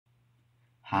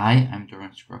Hi, I'm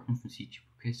Doran Scrocken from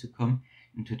cgbookcase.com,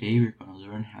 and today we're going to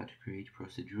learn how to create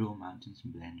procedural mountains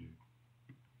in Blender.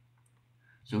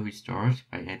 So we start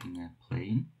by adding a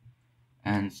plane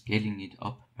and scaling it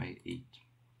up by 8.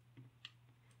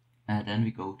 And then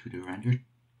we go to the render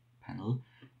panel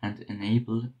and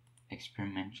enable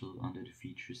experimental under the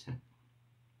feature set.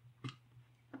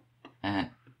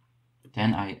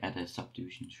 Then I add a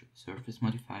subdivision surface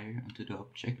modifier onto the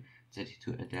object, set it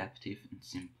to adaptive and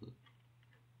simple.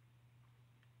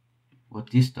 What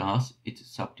this does, it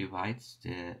subdivides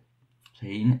the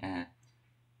plane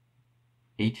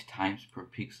 8 times per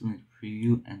pixel in the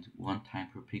preview and 1 time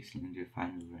per pixel in the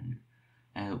final render.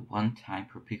 1 time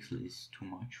per pixel is too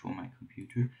much for my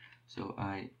computer, so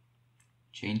I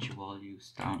change the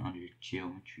values down under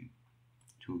geometry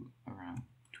to around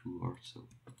 2 or so.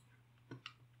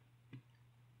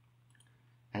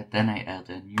 Then I add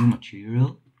a new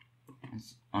material, and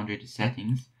under the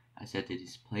settings I set the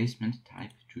displacement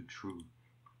type to true.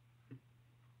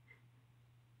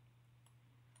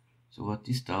 So what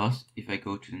this does, if I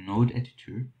go to the node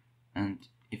editor and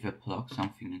if I plug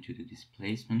something into the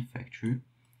displacement vector,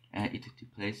 it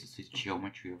displaces the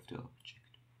geometry of the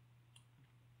object.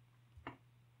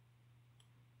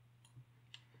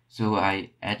 So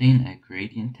I add in a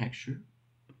gradient texture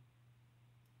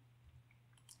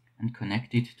and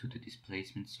connect it to the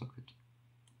displacement socket.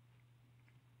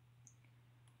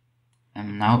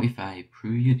 And now if I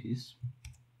preview this,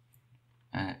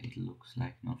 it looks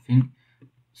like nothing.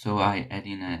 So I add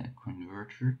in a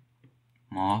converter,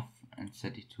 morph, and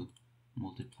set it to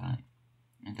multiply.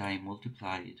 And I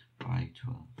multiply it by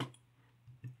 12.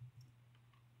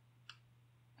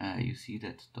 You see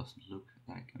that doesn't look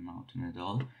like a mountain at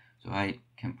all. So I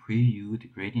can preview the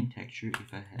gradient texture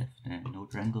if I have the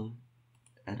node wrangle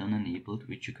add-on enabled,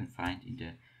 which you can find in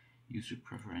the user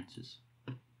preferences.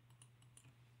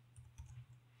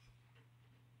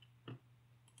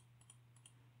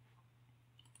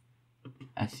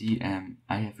 I see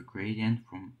I have a gradient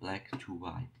from black to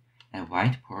white.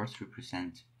 White parts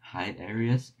represent high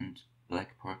areas and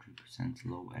black part represents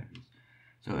low areas.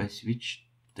 So I switch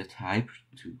the type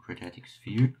to quadratic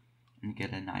sphere and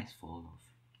get a nice fall off.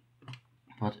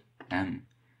 But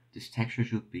this texture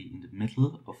should be in the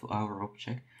middle of our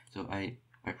object, so by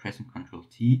pressing Ctrl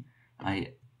T,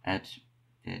 I add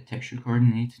the texture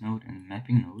coordinates node and the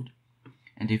mapping node,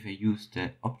 and if I use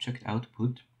the object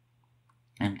output,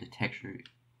 the texture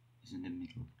is in the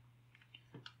middle.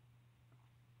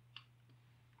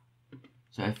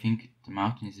 So I think the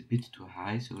mountain is a bit too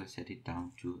high, so I set it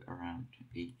down to around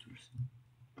 8 or so.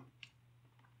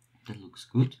 That looks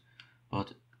good,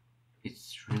 but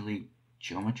it's really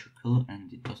geometrical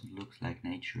and it doesn't look like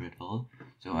nature at all.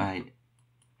 So I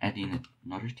add in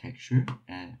another texture,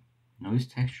 a noise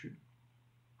texture,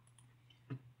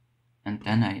 and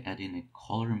then I add in a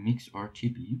color mix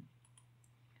RGB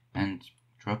and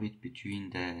drop it between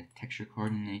the texture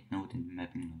coordinate node and the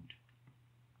mapping node.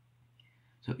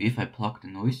 So if I plug the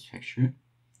noise texture,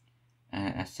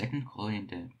 a second color in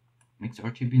the mix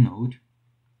RGB node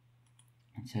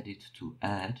and set it to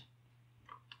add,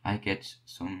 I get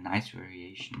some nice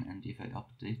variation, and if I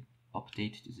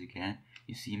update this again,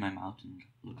 you see my mountain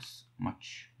looks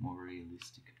much more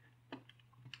realistic.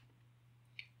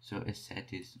 So I set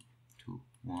this to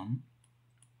 1,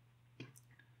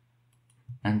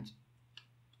 and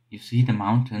you see the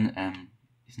mountain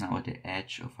is now at the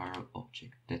edge of our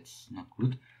object. That's not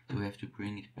good, so we have to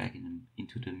bring it back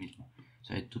into the middle.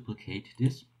 So I duplicate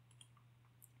this,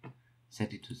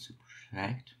 set it to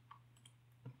subtract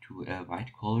to a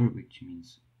white color, which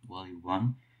means value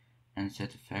 1, and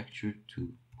set the factor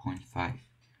to 0.5.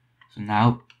 So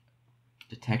now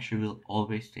the texture will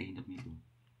always stay in the middle.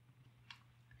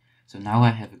 So now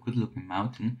I have a good looking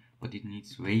mountain, but it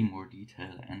needs way more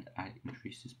detail, and I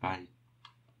increase this by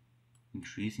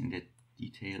increasing the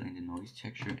detail in the noise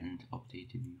texture and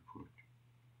update the viewport.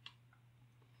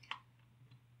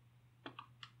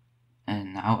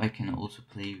 And now I can also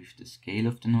play with the scale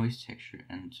of the noise texture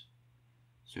and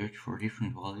search for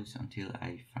different values until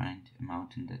I find a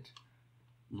mountain that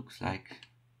looks like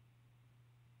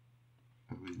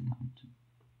a real mountain.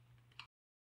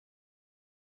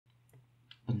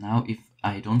 But now if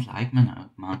I don't like my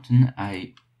mountain,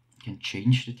 I can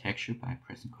change the texture by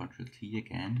pressing Ctrl T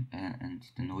again and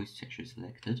the noise texture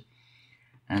selected.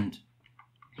 And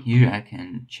here I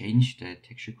can change the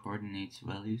texture coordinates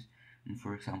values, and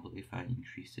for example if I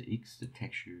increase the X, the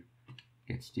texture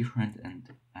gets different and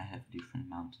I have a different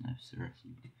mountain after a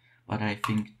heat. But I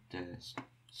think the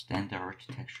standard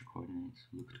texture coordinates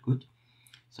looked good,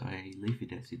 so I leave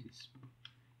it as it is.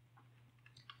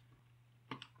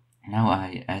 Now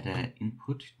I add an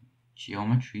input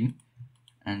geometry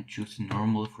and choose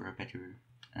normal for a better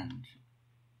and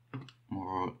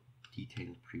more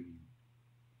detailed preview.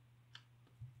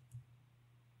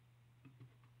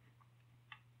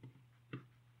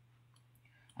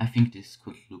 I think this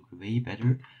could look way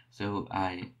better, so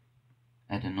I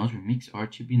add another mix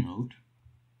RGB node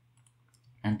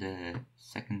and the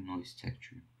second noise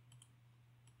texture.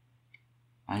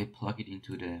 I plug it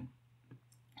into the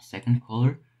second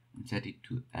color and set it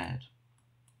to add.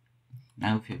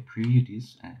 Now if I preview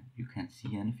this, you can't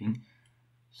see anything,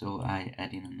 so I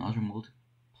add in another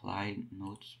multiply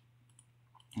node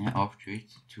after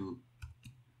it to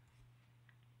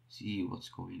see what's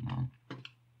going on.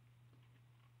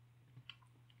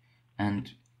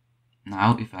 And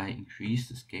now if I increase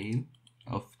the scale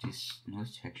of this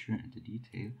noise texture and the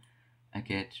detail, I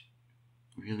get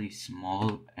really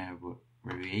small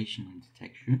variation in the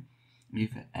texture. And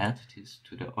if I add this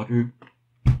to the other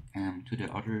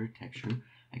texture,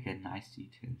 I get nice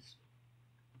details.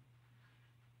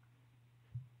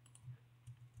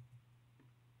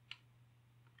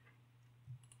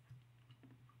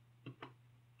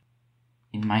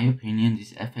 In my opinion,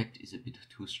 this effect is a bit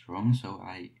too strong, so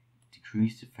I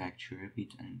decrease the factor a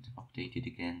bit and update it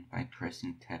again by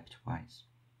pressing tab twice.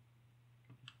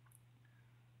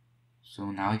 So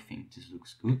now I think this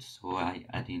looks good, so I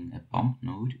add in a bump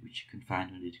node, which you can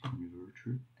find on the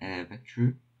converter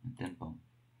vector, and then bump.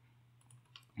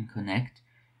 And connect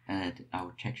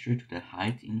our texture to the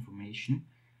height information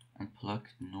and plug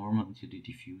the normal into the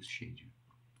diffuse shader.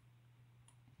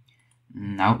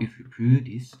 Now if we preview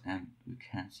this, we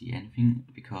can't see anything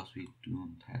because we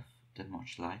don't have that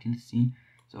much light in the scene,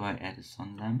 so I add a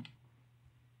sun lamp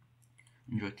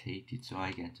and rotate it so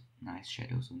I get nice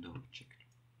shadows on the object.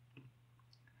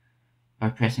 By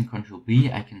pressing Ctrl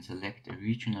B, I can select a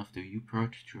region of the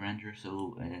viewport to render,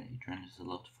 so it renders a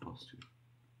lot faster.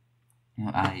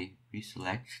 Now I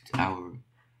reselect our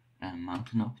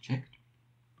mountain object,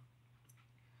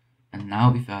 and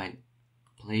now if I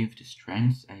play with the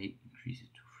strengths, I increase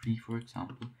it to 3 for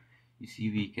example, you see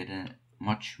we get a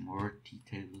much more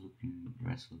detailed looking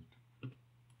result.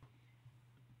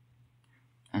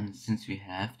 And since we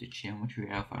have the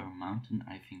geometry of our mountain,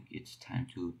 I think it's time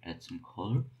to add some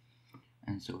color.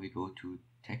 And so we go to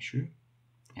texture,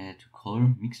 to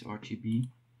color, mix RGB,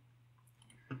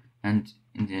 and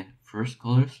in the first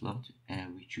color slot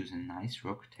we choose a nice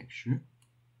rock texture,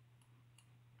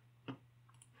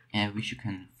 which you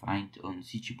can find on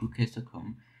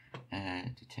cgbookcase.com.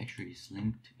 The texture is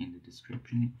linked in the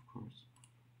description, of course.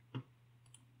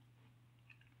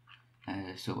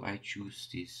 So I choose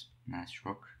this nice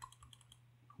rock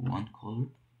 1 color,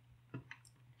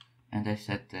 and I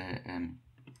set the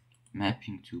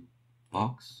mapping to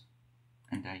box,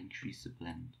 and I increase the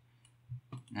blend.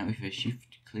 Now if I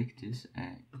shift click this,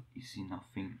 you see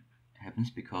nothing happens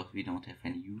because we don't have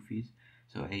any UVs,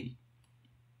 so I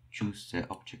choose the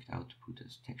object output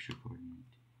as texture coordinate.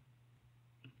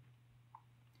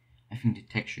 I think the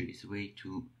texture is way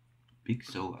too big,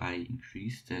 so I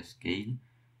increase the scale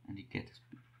and it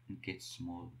gets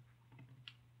smaller.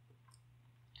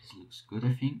 This looks good,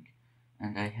 I think,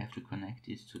 and I have to connect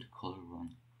this to the color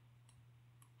 1.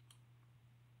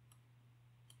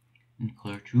 In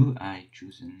color 2 I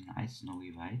choose a nice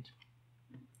snowy white,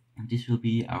 and this will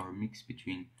be our mix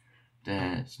between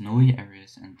the snowy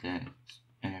areas and the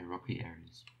rocky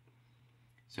areas.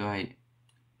 So I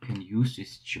can use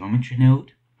this geometry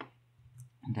node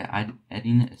and I add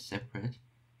in a separate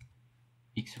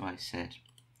XYZ.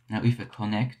 Now if I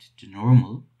connect the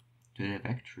normal to the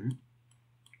vector,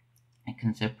 I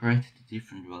can separate the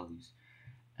different values.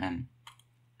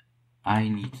 I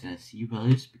need the C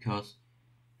values because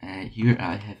here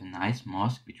I have a nice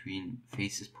mask between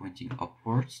faces pointing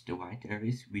upwards, the white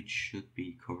areas, which should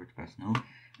be covered by snow,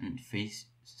 and faces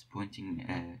pointing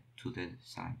to the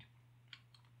side,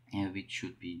 which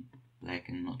should be black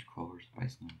and not covered by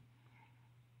snow.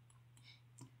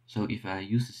 So if I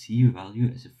use the C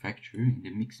value as a factor in the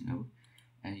mix node,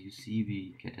 you see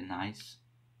we get a nice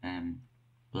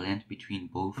blend between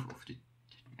both of the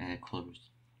colors.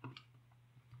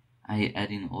 I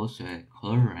add in also a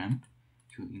color ramp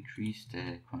to increase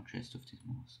the contrast of this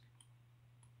mask.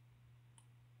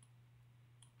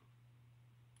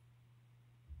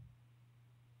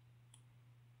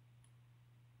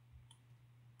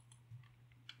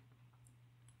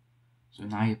 So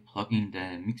now I plug in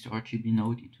the mix RGB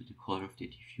node into the color of the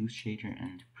diffuse shader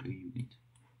and preview it.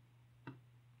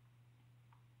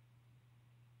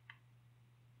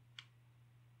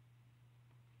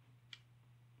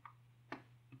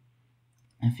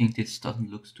 I think this doesn't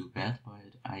look too bad,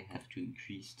 but I have to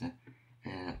increase the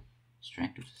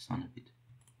strength of the sun a bit.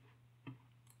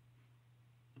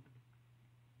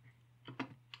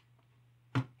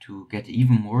 to get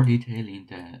even more detail in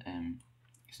the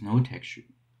snow texture,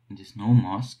 in the snow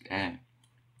mask, I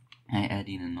add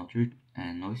in another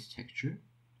noise texture,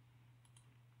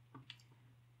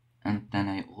 and then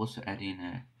I also add in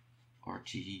a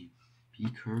RGB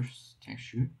curves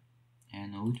texture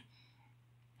node,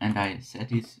 and I set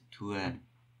this to a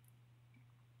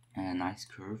nice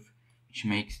curve which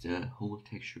makes the whole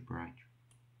texture brighter.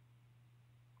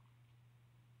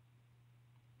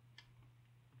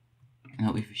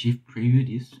 Now if we shift preview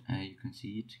this, you can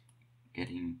see it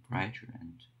getting brighter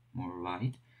and more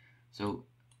light. So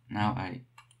now I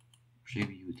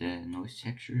preview the noise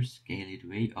texture, scale it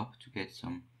way up to get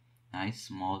some nice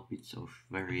small bits of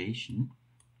variation,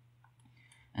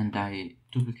 and I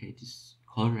duplicate this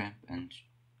color ramp and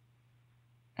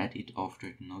add it after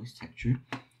the noise texture,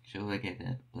 so I get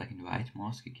a black and white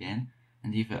mask again.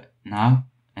 And if I now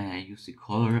use the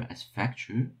color as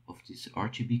factor of this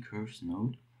RGB curves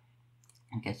node,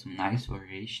 and get some nice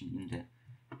variation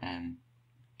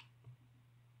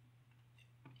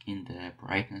in the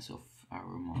brightness of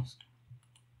our mask.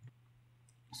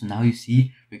 So now you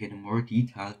see we get a more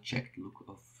detailed jagged look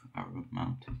of our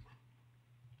mountain.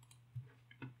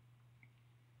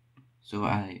 So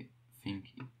I think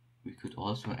we could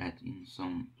also add in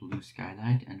some blue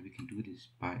skylight, and we can do this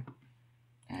by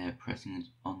pressing it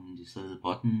on this little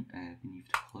button beneath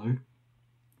the color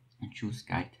and choose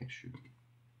sky texture.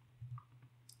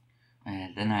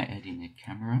 Then I add in a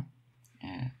camera,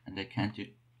 and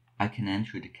I can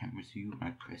enter the camera's view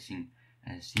by pressing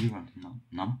 0 on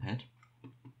the numpad,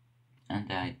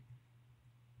 and I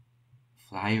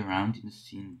fly around in the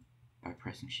scene by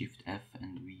pressing Shift F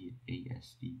and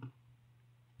VASD.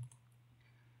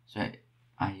 So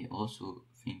I also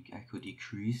think I could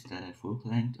decrease the focal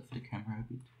length of the camera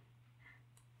a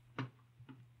bit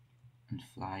and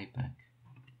fly back.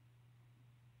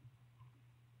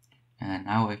 And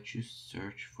now I just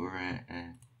search for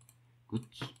a good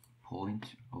point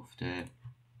of the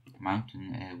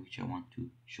mountain which I want to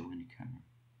show in the camera.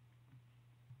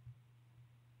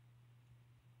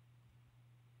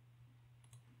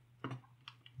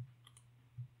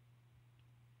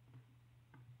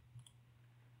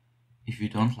 If you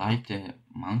don't like the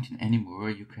mountain anymore,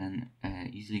 you can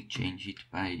easily change it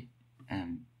by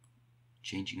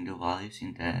changing the values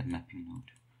in the mapping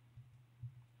node.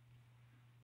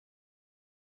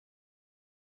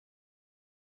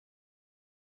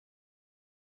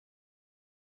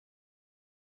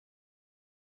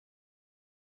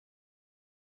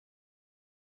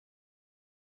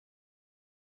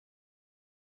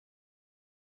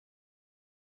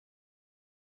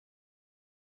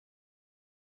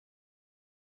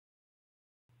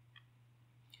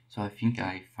 So I think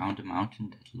I found a mountain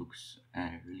that looks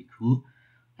really cool.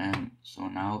 So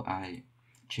now I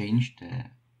changed the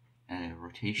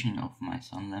rotation of my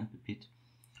sun lamp a bit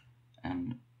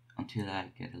until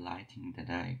I get a lighting that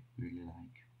I really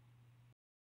like.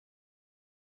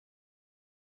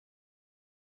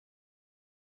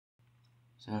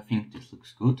 So I think this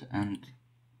looks good, and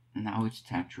now it's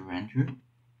time to render.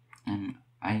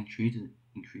 I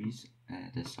decrease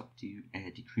the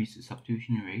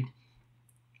subdivision rate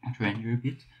and render a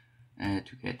bit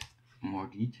to get more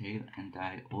detail, and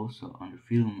I also on the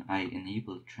film I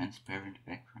enable transparent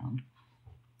background,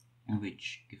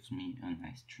 which gives me a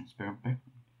nice transparent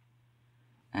background.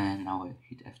 And now I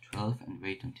hit F12 and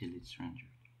wait until it's rendered.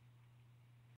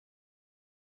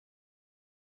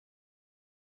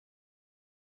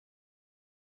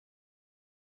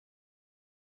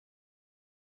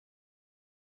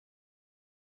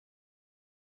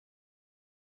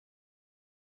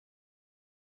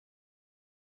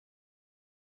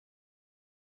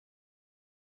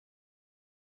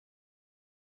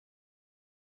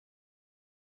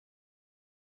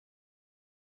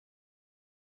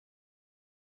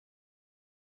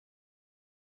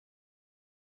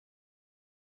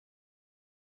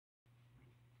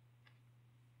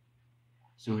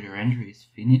 So the render is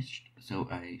finished, so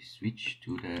I switch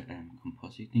to the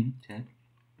compositing tab,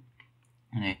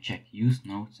 and I check use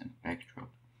nodes and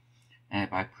backdrop.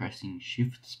 By pressing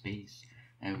Shift Space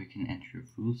we can enter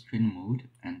full screen mode,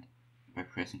 and by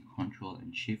pressing Ctrl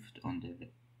and Shift on the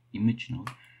image node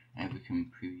we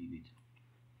can preview it.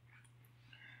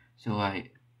 So I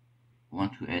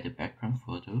want to add a background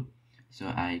photo, so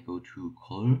I go to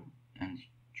color and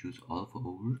choose alpha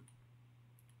over,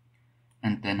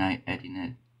 and then I add in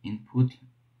an input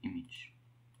image.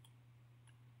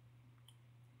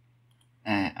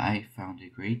 I found a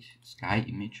great sky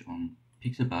image on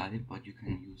Pixabay, but you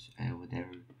can use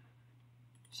whatever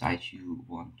site you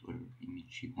want or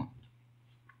image you want.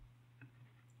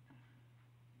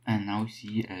 And And now we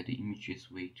see the image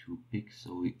is way too big,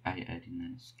 so I add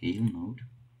in a scale node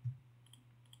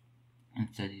and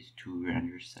set it to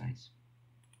render size.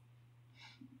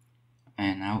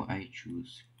 And now I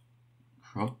choose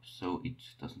crop so it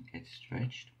doesn't get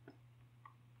stretched.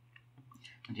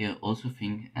 And I also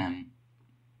think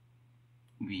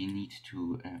we need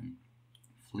to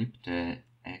flip the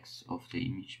X of the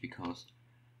image, because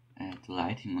the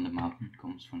lighting on the mountain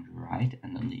comes from the right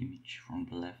and on the image from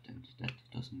the left, and that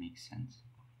doesn't make sense.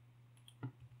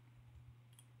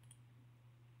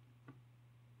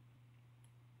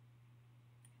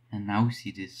 And now we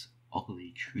see this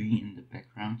ugly tree in the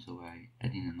background, so I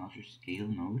add in another scale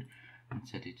node and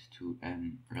set it to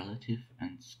relative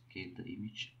and scale the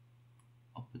image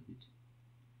up a bit.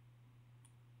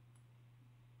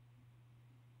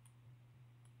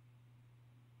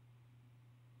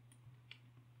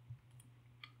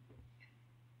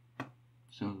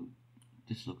 So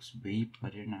this looks way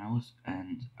better now,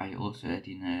 and I also add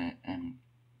in a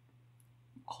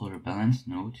color balance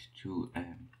node to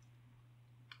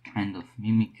kind of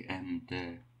mimic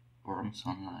the warm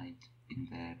sunlight in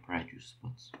the brighter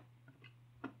spots.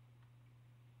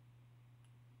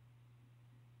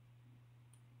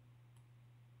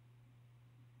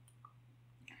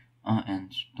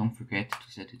 And don't forget to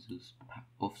set it to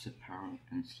offset power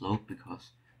and slope, because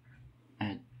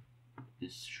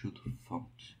this should font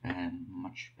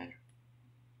much better.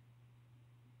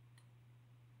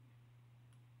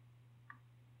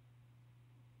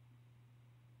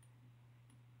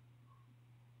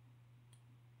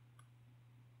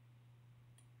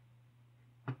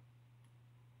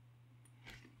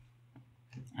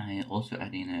 I also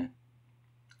add in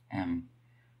a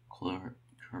color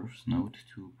curves node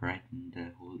to brighten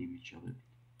the whole image a bit.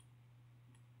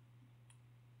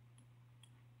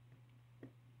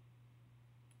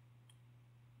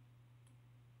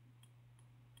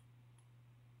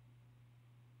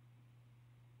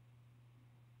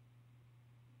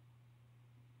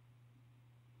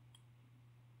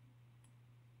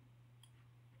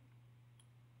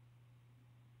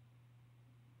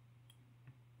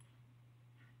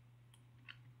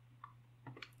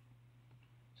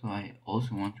 So I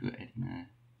also want to add in a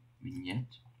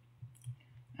vignette,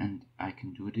 and I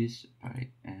can do this by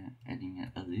adding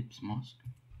an ellipse mask,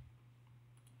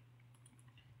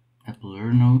 a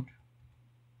blur node,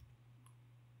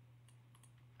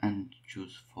 and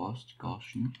choose fast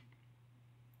Gaussian.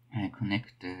 And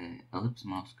connect the ellipse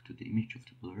mask to the image of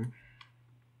the blur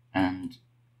and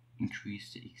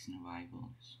increase the X and Y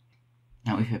values.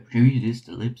 Now if I preview this,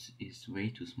 the ellipse is way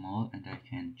too small, and I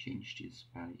can change this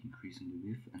by increasing the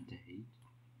width and the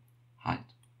height.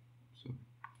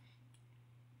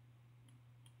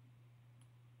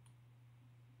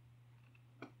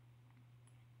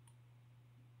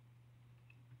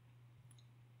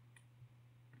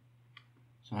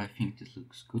 So I think this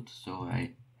looks good, so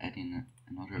I add in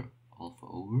another alpha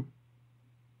over,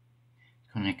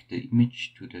 connect the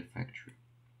image to the factory.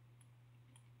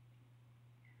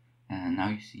 And now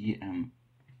you see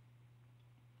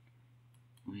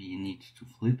we need to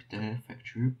flip the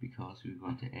factor because we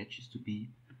want the edges to be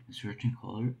a certain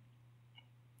color.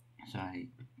 So I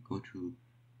go to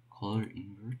color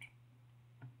invert,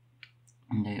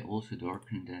 and I also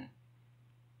darken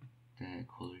the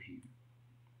color here.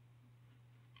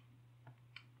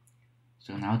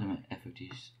 So now the effect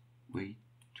is way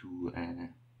too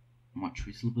much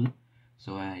visible,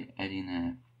 so I add in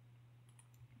a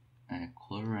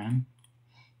color ramp,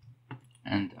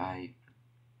 and I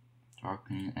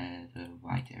darken the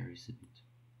white areas a bit.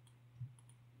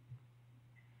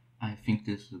 I think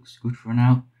this looks good for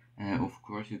now. Of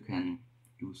course you can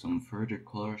do some further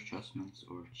color adjustments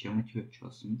or geometry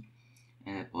adjustments,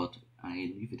 but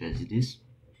I leave it as it is.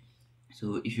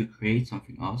 So if you create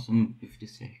something awesome with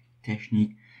this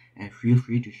technique, feel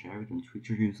free to share it on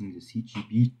Twitter using the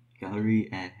CGB gallery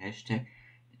hashtag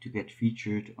to get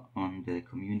featured on the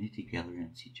community gallery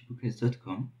on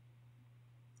cgbookcase.com.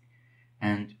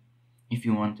 And if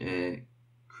you want a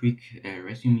quick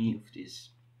resume of this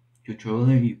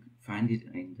tutorial, you can find it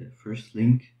in the first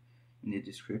link in the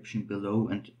description below,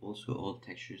 and also all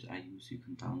textures I use you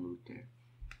can download there.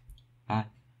 Bye.